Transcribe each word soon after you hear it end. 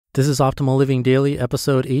This is Optimal Living Daily,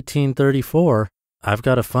 episode 1834. I've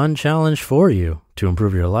got a fun challenge for you to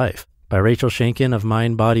improve your life by Rachel Shanken of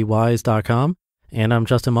MindBodyWise.com. And I'm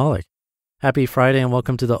Justin Malik. Happy Friday and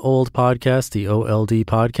welcome to the old podcast, the OLD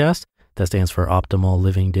podcast. That stands for Optimal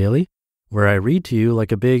Living Daily, where I read to you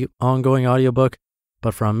like a big ongoing audiobook,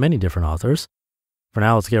 but from many different authors. For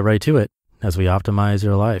now, let's get right to it as we optimize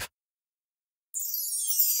your life.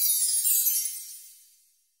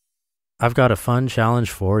 I've got a fun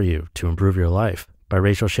challenge for you to improve your life by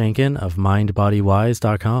Rachel Shanken of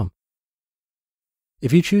MindBodyWise.com.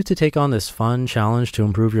 If you choose to take on this fun challenge to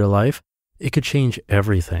improve your life, it could change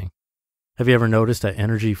everything. Have you ever noticed that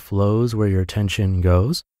energy flows where your attention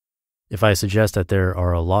goes? If I suggest that there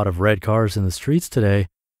are a lot of red cars in the streets today,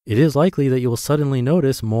 it is likely that you will suddenly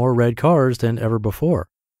notice more red cars than ever before.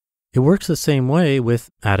 It works the same way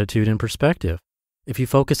with attitude and perspective. If you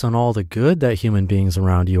focus on all the good that human beings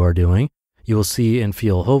around you are doing, you will see and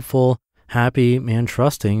feel hopeful, happy, and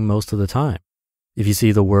trusting most of the time. If you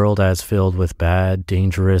see the world as filled with bad,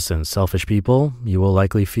 dangerous, and selfish people, you will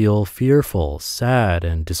likely feel fearful, sad,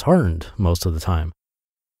 and disheartened most of the time.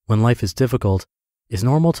 When life is difficult, it's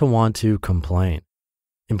normal to want to complain.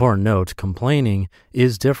 Important note, complaining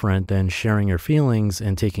is different than sharing your feelings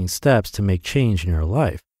and taking steps to make change in your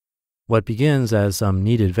life. What begins as some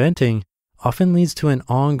needed venting often leads to an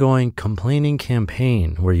ongoing complaining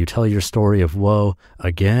campaign where you tell your story of woe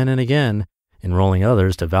again and again, enrolling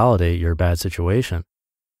others to validate your bad situation.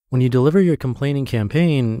 When you deliver your complaining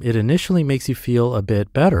campaign, it initially makes you feel a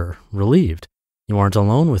bit better, relieved. You aren't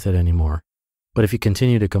alone with it anymore. But if you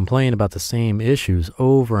continue to complain about the same issues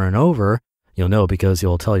over and over, you'll know because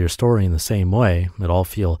you'll tell your story in the same way. It'll all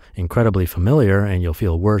feel incredibly familiar and you'll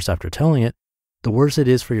feel worse after telling it, the worse it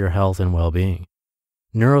is for your health and well-being.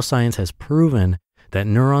 Neuroscience has proven that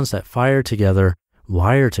neurons that fire together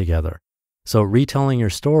wire together. So retelling your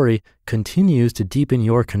story continues to deepen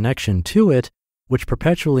your connection to it, which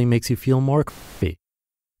perpetually makes you feel more happy.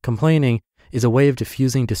 Complaining is a way of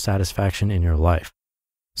diffusing dissatisfaction in your life.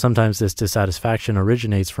 Sometimes this dissatisfaction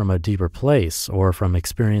originates from a deeper place or from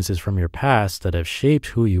experiences from your past that have shaped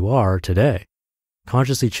who you are today.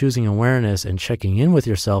 Consciously choosing awareness and checking in with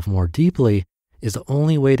yourself more deeply is the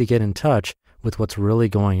only way to get in touch with what's really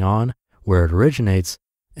going on, where it originates,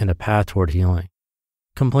 and a path toward healing.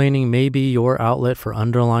 Complaining may be your outlet for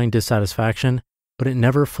underlying dissatisfaction, but it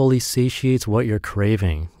never fully satiates what you're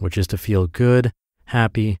craving, which is to feel good,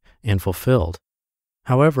 happy, and fulfilled.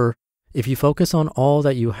 However, if you focus on all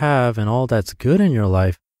that you have and all that's good in your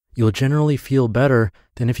life, you'll generally feel better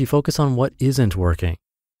than if you focus on what isn't working.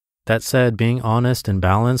 That said, being honest and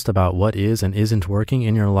balanced about what is and isn't working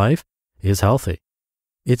in your life is healthy.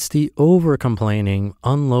 It's the over-complaining,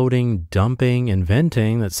 unloading, dumping, and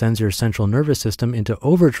venting that sends your central nervous system into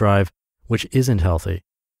overdrive, which isn't healthy.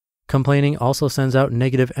 Complaining also sends out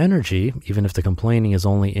negative energy, even if the complaining is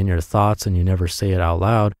only in your thoughts and you never say it out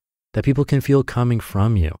loud, that people can feel coming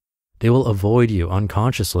from you. They will avoid you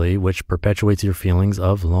unconsciously, which perpetuates your feelings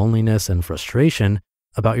of loneliness and frustration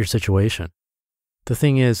about your situation. The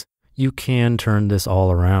thing is, you can turn this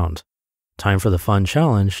all around. Time for the fun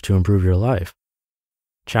challenge to improve your life.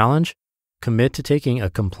 Challenge: commit to taking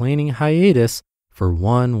a complaining hiatus for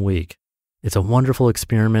 1 week. It's a wonderful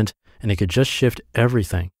experiment and it could just shift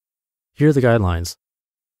everything. Here are the guidelines.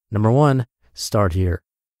 Number 1, start here.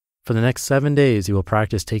 For the next 7 days, you will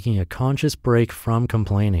practice taking a conscious break from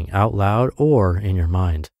complaining out loud or in your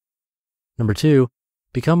mind. Number 2,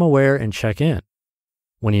 become aware and check in.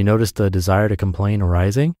 When you notice the desire to complain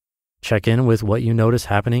arising, check in with what you notice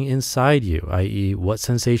happening inside you, i.e., what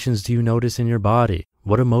sensations do you notice in your body?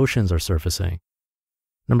 What emotions are surfacing?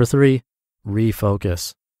 Number 3,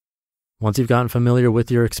 refocus. Once you've gotten familiar with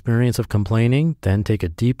your experience of complaining, then take a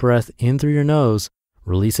deep breath in through your nose,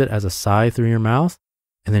 release it as a sigh through your mouth,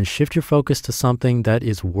 and then shift your focus to something that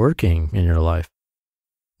is working in your life.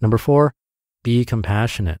 Number 4, be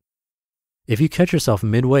compassionate. If you catch yourself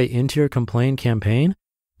midway into your complaint campaign,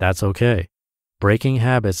 that's okay. Breaking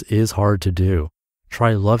habits is hard to do.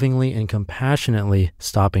 Try lovingly and compassionately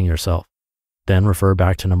stopping yourself. Then refer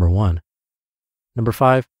back to number 1. Number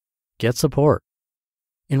 5, get support.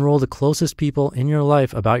 Enroll the closest people in your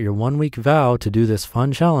life about your 1-week vow to do this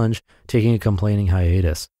fun challenge, taking a complaining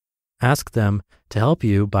hiatus. Ask them to help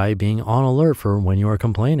you by being on alert for when you are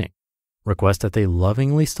complaining. Request that they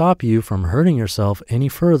lovingly stop you from hurting yourself any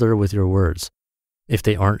further with your words. If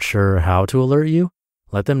they aren't sure how to alert you,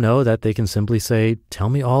 let them know that they can simply say, "Tell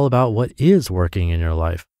me all about what is working in your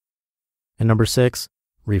life." And number 6,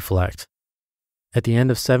 reflect. At the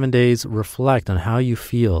end of 7 days, reflect on how you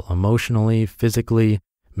feel emotionally, physically,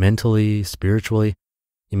 mentally, spiritually.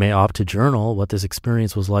 You may opt to journal what this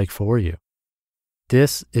experience was like for you.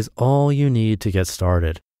 This is all you need to get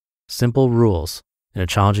started. Simple rules in a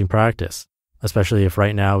challenging practice, especially if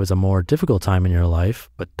right now is a more difficult time in your life,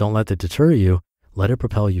 but don't let that deter you. Let it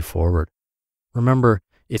propel you forward. Remember,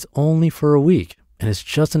 it's only for a week, and it's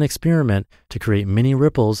just an experiment to create mini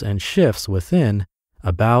ripples and shifts within,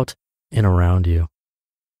 about, and around you.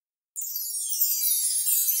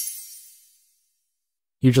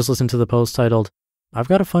 You just listened to the post titled, "I've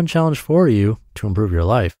got a fun challenge for you to improve your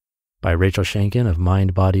life" by Rachel Shanken of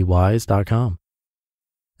MindBodyWise.com.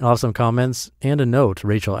 I'll have some comments and a note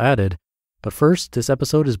Rachel added, but first, this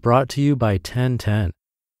episode is brought to you by 1010.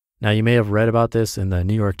 Now, you may have read about this in the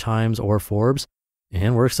New York Times or Forbes,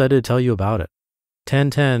 and we're excited to tell you about it.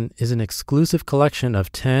 1010 is an exclusive collection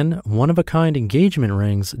of 10 one-of-a-kind engagement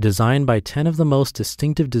rings designed by 10 of the most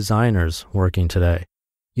distinctive designers working today.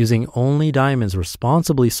 Using only diamonds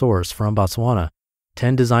responsibly sourced from Botswana,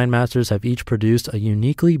 10 design masters have each produced a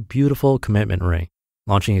uniquely beautiful commitment ring,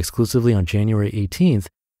 launching exclusively on January 18th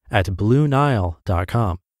at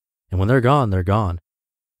BlueNile.com. And when they're gone, they're gone.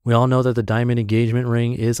 We all know that the diamond engagement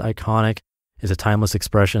ring is iconic, is a timeless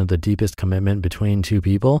expression of the deepest commitment between two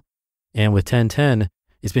people. And with 1010,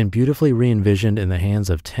 it's been beautifully re-envisioned in the hands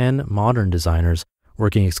of 10 modern designers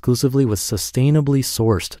working exclusively with sustainably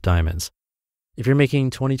sourced diamonds. If you're making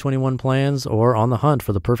 2021 plans or on the hunt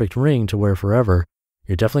for the perfect ring to wear forever,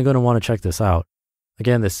 you're definitely going to want to check this out.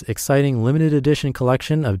 Again, this exciting limited edition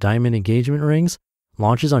collection of diamond engagement rings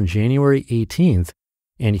launches on January 18th,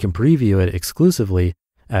 and you can preview it exclusively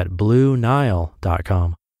at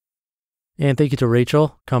BlueNile.com. And thank you to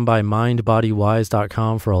Rachel. Come by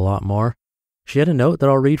MindBodyWise.com for a lot more. She had a note that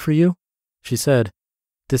I'll read for you. She said,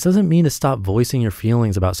 "This doesn't mean to stop voicing your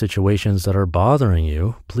feelings about situations that are bothering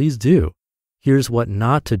you. Please do. Here's what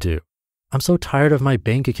not to do. I'm so tired of my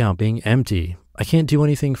bank account being empty. I can't do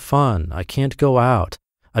anything fun. I can't go out.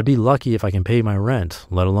 I'd be lucky if I can pay my rent,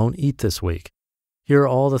 let alone eat this week. Here are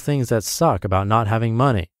all the things that suck about not having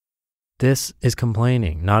money." This is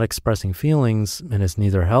complaining, not expressing feelings, and it's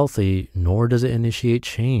neither healthy nor does it initiate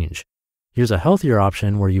change. Here's a healthier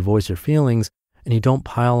option where you voice your feelings and you don't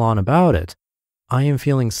pile on about it. "I am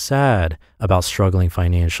feeling sad about struggling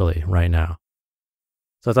financially right now."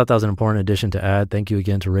 So I thought that was an important addition to add. Thank you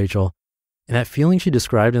again to Rachel. And that feeling she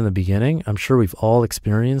described in the beginning, I'm sure we've all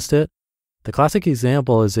experienced it. The classic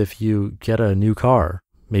example is if you get a new car.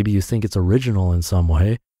 Maybe you think it's original in some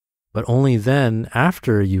way, but only then,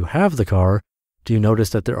 after you have the car, do you notice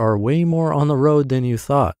that there are way more on the road than you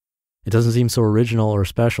thought. It doesn't seem so original or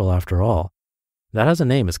special after all. That has a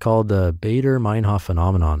name. It's called the Bader-Meinhof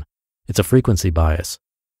phenomenon. It's a frequency bias.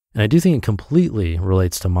 And I do think it completely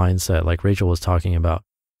relates to mindset, like Rachel was talking about.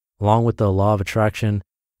 Along with the law of attraction,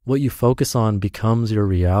 what you focus on becomes your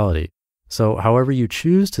reality. So however you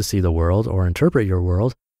choose to see the world or interpret your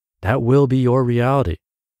world, that will be your reality.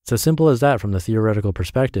 It's as simple as that from the theoretical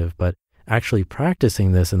perspective, but actually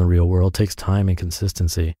practicing this in the real world takes time and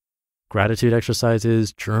consistency. Gratitude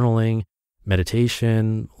exercises, journaling,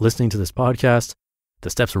 meditation, listening to this podcast, the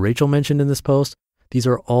steps Rachel mentioned in this post, these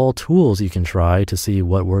are all tools you can try to see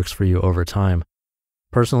what works for you over time.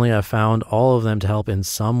 Personally, I've found all of them to help in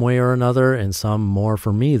some way or another, and some more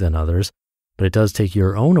for me than others, but it does take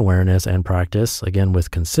your own awareness and practice, again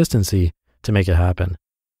with consistency, to make it happen.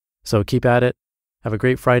 So keep at it. Have a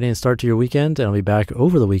great Friday and start to your weekend, and I'll be back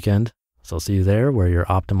over the weekend. So I'll see you there where your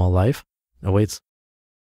optimal life awaits.